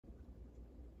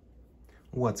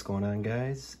What's going on,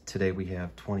 guys? Today we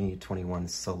have 2021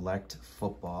 Select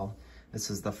Football. This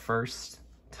is the first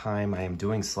time I am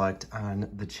doing Select on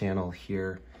the channel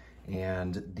here,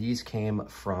 and these came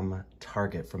from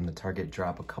Target, from the Target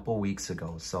drop a couple weeks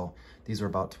ago. So these were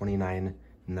about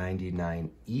 $29.99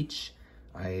 each.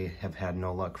 I have had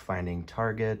no luck finding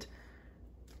Target,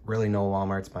 really no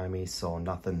Walmarts by me, so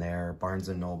nothing there. Barnes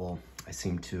 & Noble, I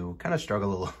seem to kind of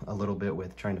struggle a little bit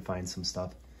with trying to find some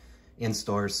stuff in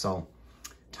stores, so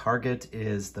Target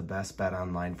is the best bet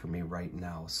online for me right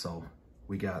now. So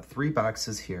we got 3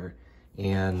 boxes here,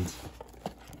 and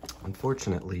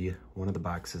unfortunately one of the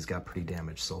boxes got pretty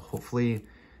damaged, so hopefully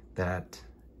that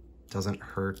doesn't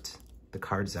hurt the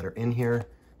cards that are in here.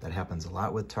 That happens a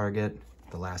lot with Target.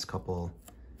 The last couple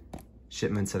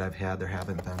shipments that I've had, there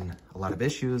haven't been a lot of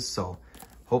issues, so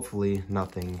hopefully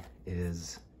nothing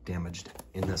is damaged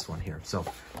in this one here. So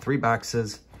 3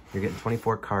 boxes, you're getting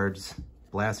 24 cards.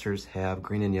 Blasters have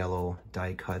green and yellow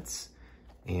die cuts,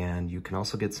 and you can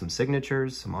also get some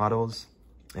signatures, some autos,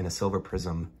 and a silver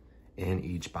prism in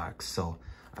each box. So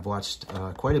I've watched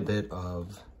quite a bit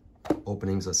of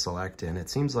openings of Select, and it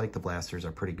seems like the blasters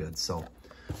are pretty good. So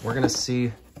we're gonna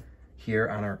see here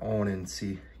on our own and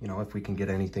see, you know, if we can get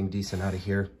anything decent out of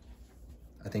here.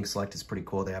 I think Select is pretty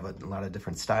cool. They have a lot of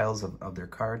different styles of their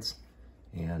cards,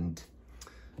 and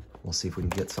we'll see if we can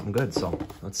get something good. So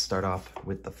let's start off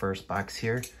with the first box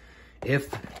here.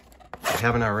 If you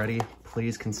haven't already,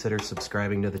 please consider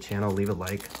subscribing to the channel. Leave a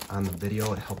like on the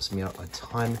video. It helps me out a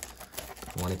ton.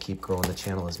 I want to keep growing the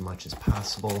channel as much as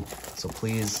possible, so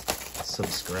please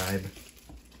subscribe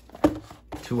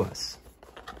to us.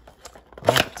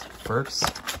 All right,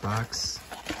 first box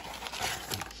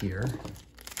here.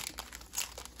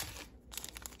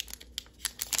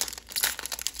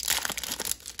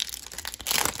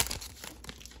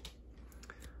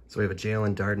 So we have a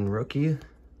Jalen Darden rookie,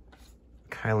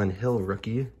 Kylan Hill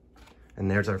rookie, and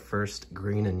there's our first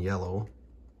green and yellow.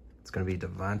 It's going to be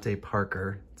Devontae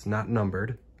Parker. It's not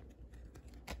numbered.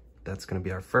 That's going to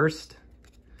be our first.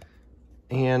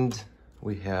 And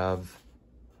we have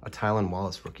a Tylan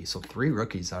Wallace rookie. So 3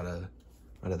 rookies out of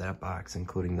that box,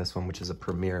 including this one, which is a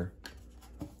premier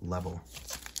level.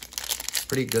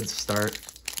 Pretty good start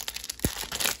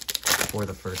for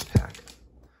the first pack.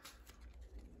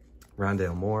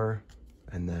 Rondale Moore,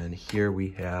 and then here we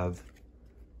have,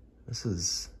 this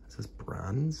is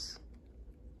bronze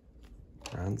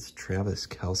Travis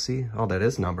Kelce. Oh, that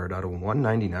is numbered out of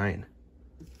 199.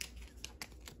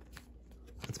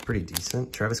 That's pretty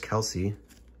decent. Travis Kelce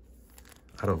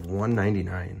out of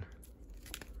 199.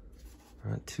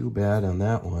 Not too bad on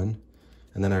that one.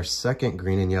 And then our second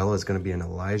green and yellow is going to be an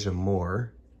Elijah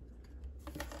Moore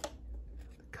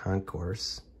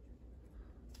Concourse.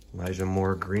 Elijah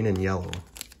Moore, green and yellow.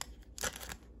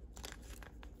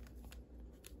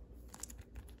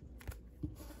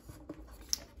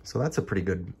 So that's a pretty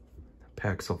good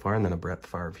pack so far. And then a Brett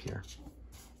Favre here.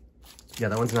 Yeah,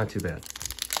 that one's not too bad.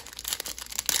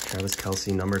 Travis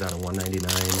Kelce, numbered out of 199.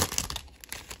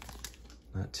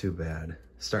 Not too bad.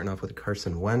 Starting off with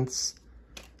Carson Wentz,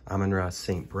 Amon-Ra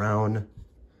St. Brown,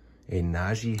 a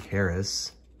Najee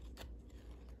Harris,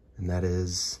 and that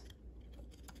is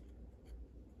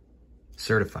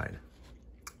certified.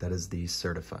 That is the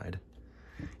certified.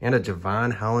 And a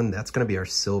Javon Holland, that's going to be our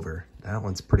silver. That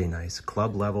one's pretty nice.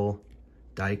 Club level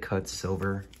die cut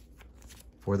silver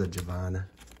for the Javon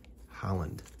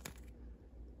Holland.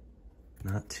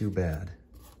 Not too bad.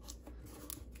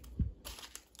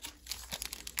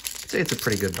 I'd say it's a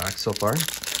pretty good box so far.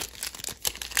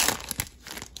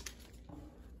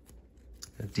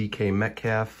 A DK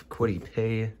Metcalf, Kwity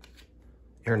Paye,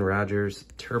 Aaron Rodgers,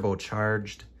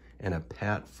 turbocharged, and a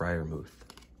Pat Freiermuth.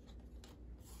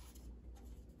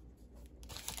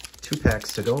 2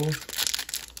 packs to go.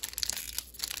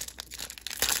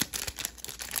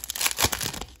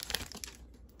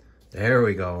 There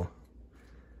we go.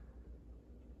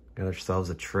 Got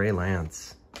ourselves a Trey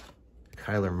Lance.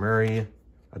 Kyler Murray.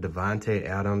 A Devontae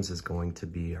Adams is going to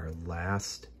be our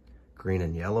last green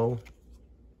and yellow.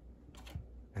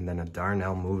 And then a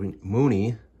Darnell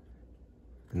Mooney.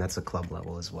 And that's a club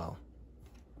level as well.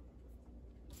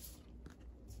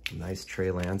 Nice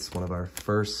Trey Lance, one of our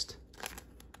first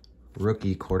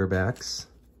rookie quarterbacks.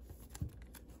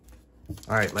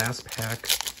 All right, last pack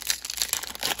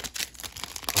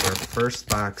of our first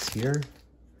box here.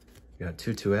 We got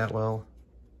Tutu Atwell,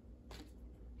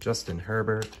 Justin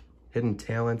Herbert, Hidden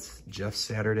Talents, Jeff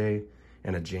Saturday,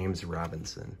 and a James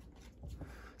Robinson.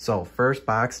 So first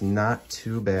box, not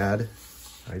too bad,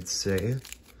 I'd say.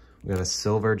 We got a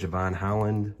silver Javon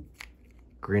Holland,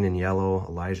 green and yellow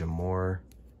Elijah Moore,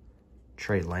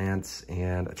 Trey Lance,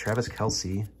 and a Travis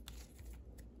Kelce,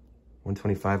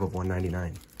 125 of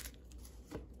 199.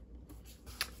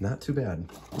 Not too bad.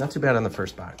 Not too bad on the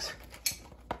first box.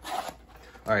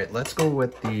 All right, let's go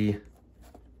with the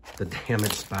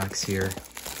damaged box here.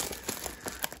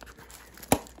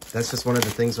 That's just one of the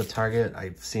things with Target.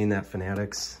 I've seen that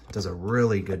Fanatics does a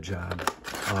really good job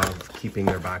of keeping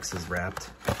their boxes wrapped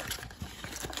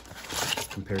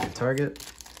compared to Target,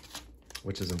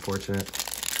 which is unfortunate.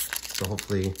 So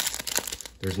hopefully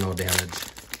there's no damage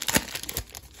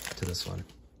to this one.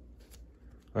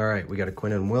 All right, we got a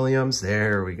Quinnen Williams.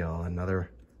 There we go. Another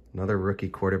rookie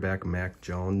quarterback, Mac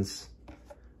Jones.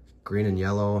 Green and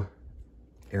yellow,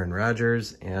 Aaron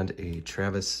Rodgers, and a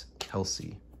Travis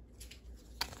Kelce.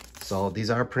 So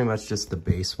these are pretty much just the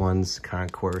base ones.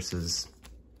 Concourse is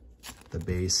the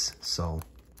base. So,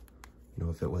 you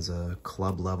know, if it was a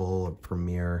club level or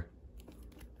premier,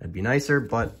 that'd be nicer,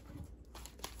 but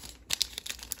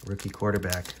rookie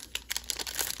quarterback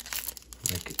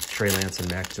like Trey Lance and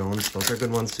Mac Jones, those are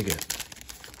good ones to get.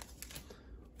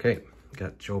 Okay,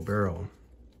 got Joe Burrow.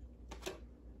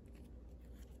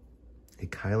 A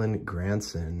Kylan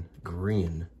Granson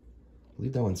green. I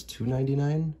believe that one's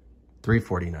 $2.99,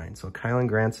 $3.49. So Kylan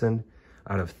Granson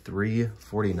out of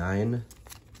 $3.49.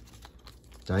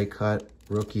 Die cut,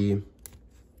 rookie,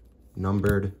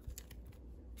 numbered.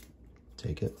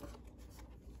 Take it.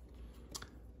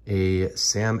 A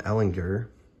Sam Ehlinger,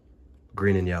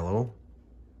 green and yellow.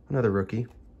 Another rookie.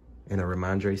 And a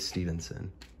Ramondre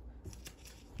Stevenson.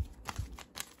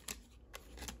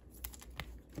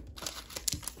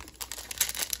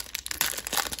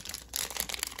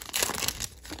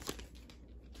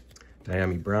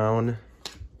 Miami Brown,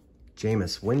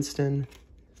 Jameis Winston,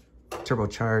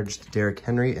 turbocharged Derrick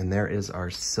Henry, and there is our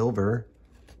silver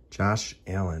Josh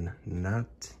Allen. Not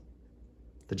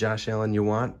the Josh Allen you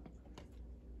want,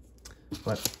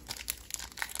 but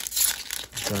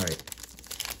it's all right.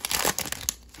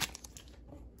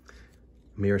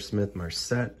 Amir Smith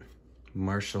Marset,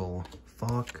 Marshall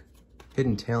Faulk,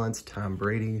 Hidden Talents Tom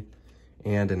Brady,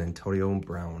 and an Antonio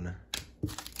Brown.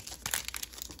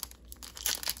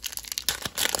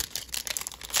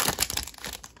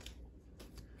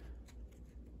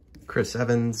 Chris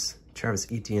Evans, Travis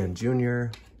Etienne Jr.,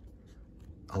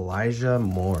 Elijah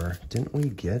Moore. Didn't we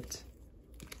get?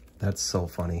 That's so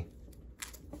funny.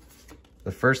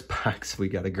 The first box, we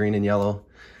got a green and yellow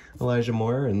Elijah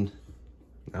Moore, and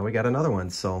now we got another one.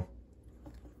 So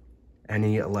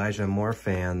any Elijah Moore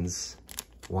fans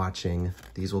watching,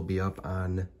 these will be up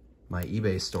on my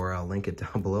eBay store. I'll link it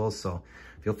down below, so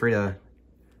feel free to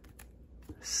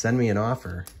send me an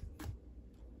offer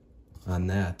on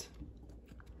that.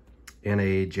 And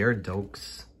a Jared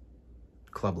Dokes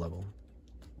club level.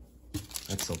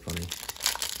 That's so funny.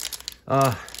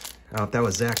 If that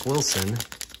was Zach Wilson,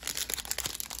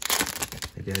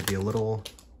 maybe I'd be a little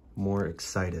more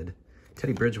excited.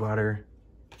 Teddy Bridgewater,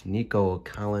 Nico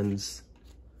Collins,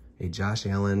 a Josh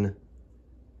Allen,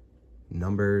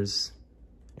 numbers,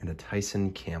 and a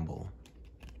Tyson Campbell.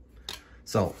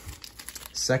 So,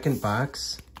 second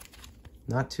box,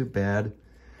 not too bad.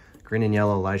 Green and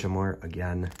yellow Elijah Moore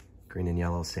again. Green and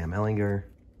yellow Sam Ehlinger,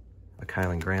 a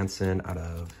Kylan Granson out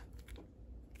of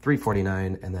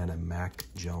 $3.49, and then a Mac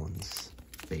Jones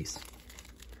base.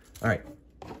 All right,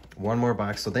 one more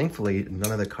box. So thankfully,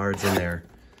 none of the cards in there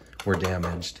were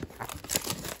damaged.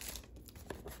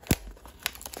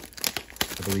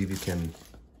 I believe you can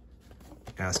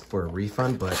ask for a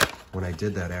refund, but when I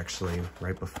did that actually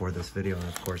right before this video, and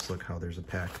of course, look how there's a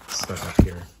pack stuck up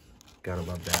here. Gotta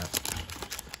love that.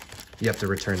 You have to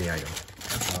return the item.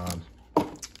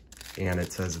 And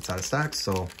it says it's out of stock,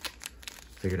 so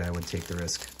figured I would take the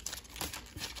risk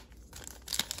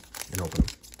and open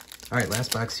them. All right,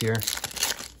 last box here.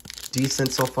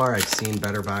 Decent so far. I've seen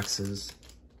better boxes,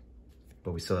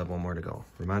 but we still have one more to go.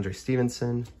 Ramondre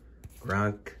Stevenson,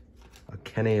 Gronk,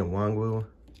 Kene Nwangwu.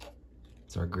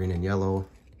 It's our green and yellow.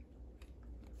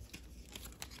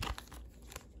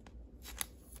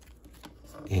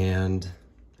 And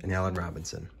an Allen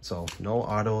Robinson. So no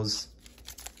autos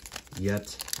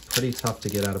yet. Pretty tough to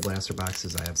get out of blaster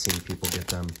boxes. I have seen people get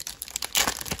them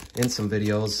in some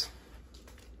videos.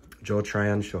 Joe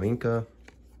Tryon Shoinka,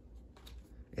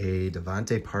 a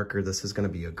Devontae Parker. This is going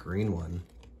to be a green one,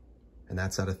 and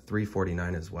that's out of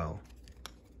 $3.49 as well.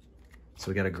 So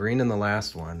we got a green in the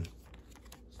last one.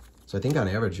 So I think on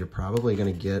average, you're probably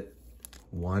going to get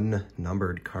one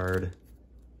numbered card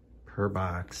per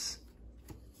box.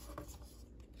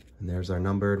 And there's our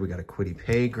numbered. We got a Kwity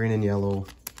Paye, green and yellow.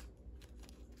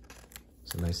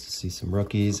 So nice to see some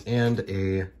rookies, and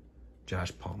a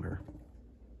Josh Palmer.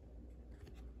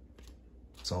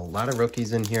 So So a lot of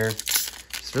rookies in here.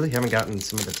 Just really haven't gotten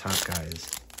some of the top guys.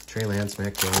 Trey Lance,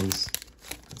 Mac Jones.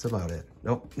 That's about it.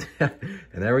 Nope. And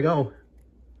there we go.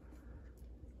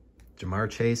 Jamar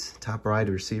Chase, top wide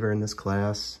receiver in this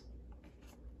class.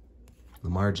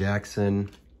 Lamar Jackson,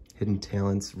 hidden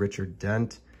talents, Richard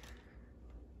Dent.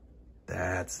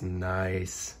 That's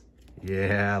nice.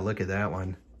 Yeah, look at that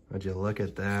one. Would you look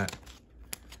at that?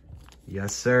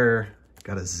 Yes, sir.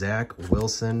 Got a Zach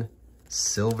Wilson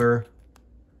silver.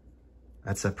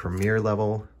 That's a premier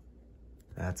level.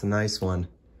 That's a nice one.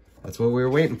 That's what we were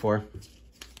waiting for.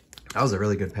 That was a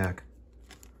really good pack.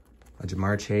 A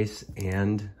Jamar Chase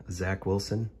and a Zach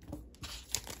Wilson.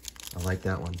 I like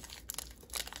that one.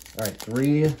 All right,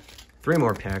 three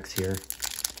more packs here.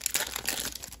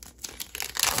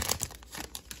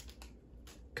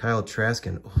 Kyle Trask.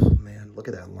 Oh man, look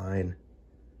at that line.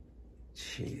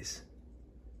 Jeez.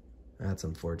 That's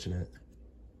unfortunate.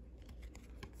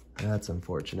 That's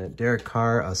unfortunate. Derek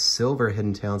Carr, a silver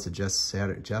hidden talents of Jeff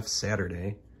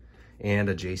Saturday, and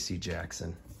a JC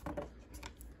Jackson.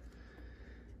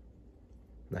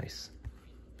 Nice.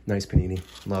 Nice Panini.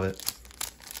 Love it.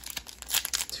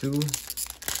 Two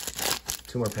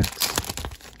more packs.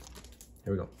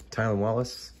 Here we go. Tylan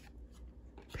Wallace.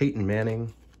 Peyton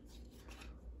Manning.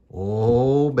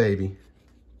 Oh, baby.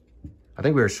 I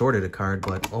think we were shorted a card,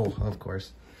 but oh, of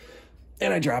course.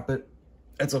 And I drop it.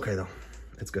 It's okay, though.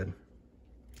 It's good.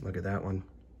 Look at that one.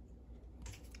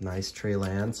 Nice Trey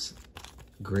Lance.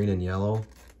 Green and yellow.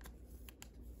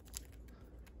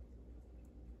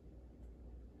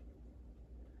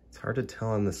 It's hard to tell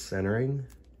on the centering.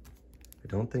 I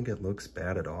don't think it looks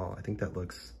bad at all. I think that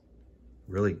looks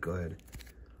really good.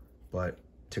 But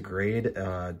to grade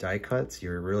die cuts,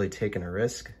 you're really taking a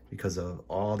risk because of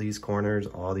all these corners,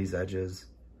 all these edges.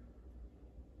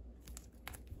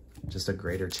 Just a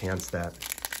greater chance that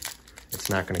it's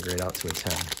not going to grade out to a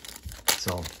 10.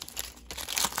 So,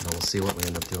 we'll see what we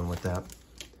end up doing with that. All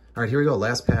right, here we go.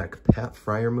 Last pack. Pat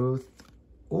Freiermuth.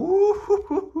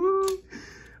 Ooh,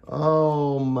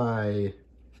 oh my.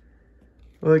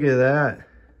 Look at that.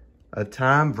 A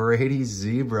Tom Brady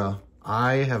zebra.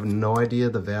 I have no idea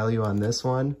the value on this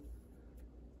one.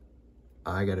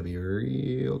 I got to be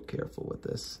real careful with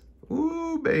this.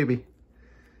 Ooh, baby.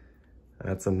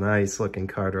 That's a nice looking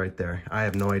card right there. I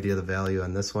have no idea the value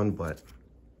on this one, but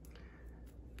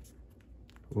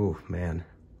ooh, man.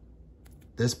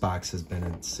 This box has been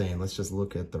insane. Let's just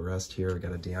look at the rest here. We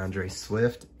got a DeAndre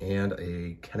Swift and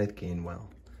a Kenneth Gainwell.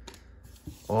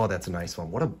 Oh, that's a nice one.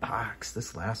 What a box.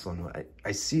 This last one,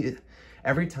 I see it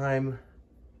every time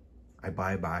I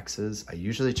buy boxes. I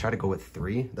usually try to go with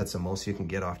 3. That's the most you can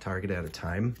get off target at a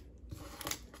time.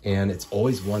 And it's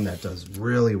always one that does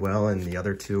really well and the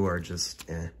other 2 are just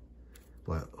eh.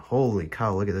 But holy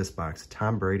cow, look at this box.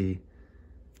 Tom Brady,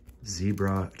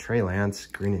 zebra, Trey Lance,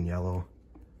 green and yellow.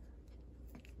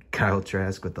 Kyle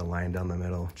Trask with the line down the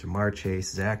middle. Jamar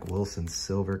Chase, Zach Wilson,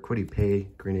 silver. Kwity Paye,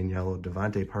 green and yellow.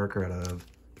 Devontae Parker out of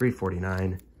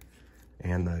 349.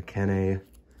 And the Kene,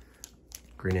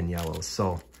 green and yellow.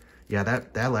 So, yeah,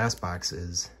 that last box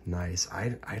is nice.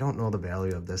 I don't know the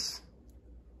value of this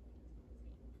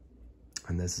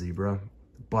on this zebra,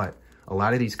 but a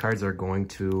lot of these cards are going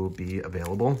to be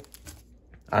available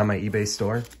on my eBay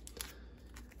store.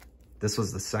 This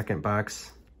was the second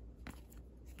box.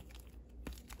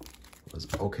 It was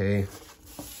okay.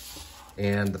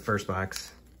 And the first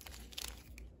box.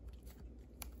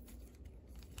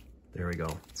 There we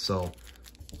go. So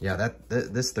yeah,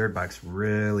 this third box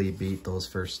really beat those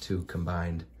first 2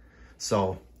 combined.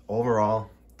 So overall,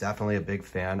 definitely a big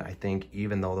fan. I think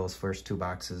even though those first 2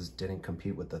 boxes didn't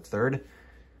compete with the third,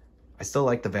 I still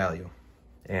like the value.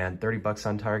 And 30 bucks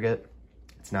on Target,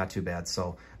 it's not too bad.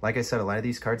 So like I said, a lot of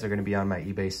these cards are going to be on my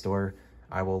eBay store.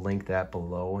 I will link that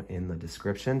below in the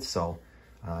description. So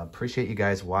appreciate you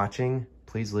guys watching.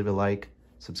 Please leave a like,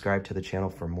 subscribe to the channel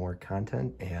for more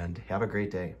content, and have a great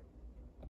day.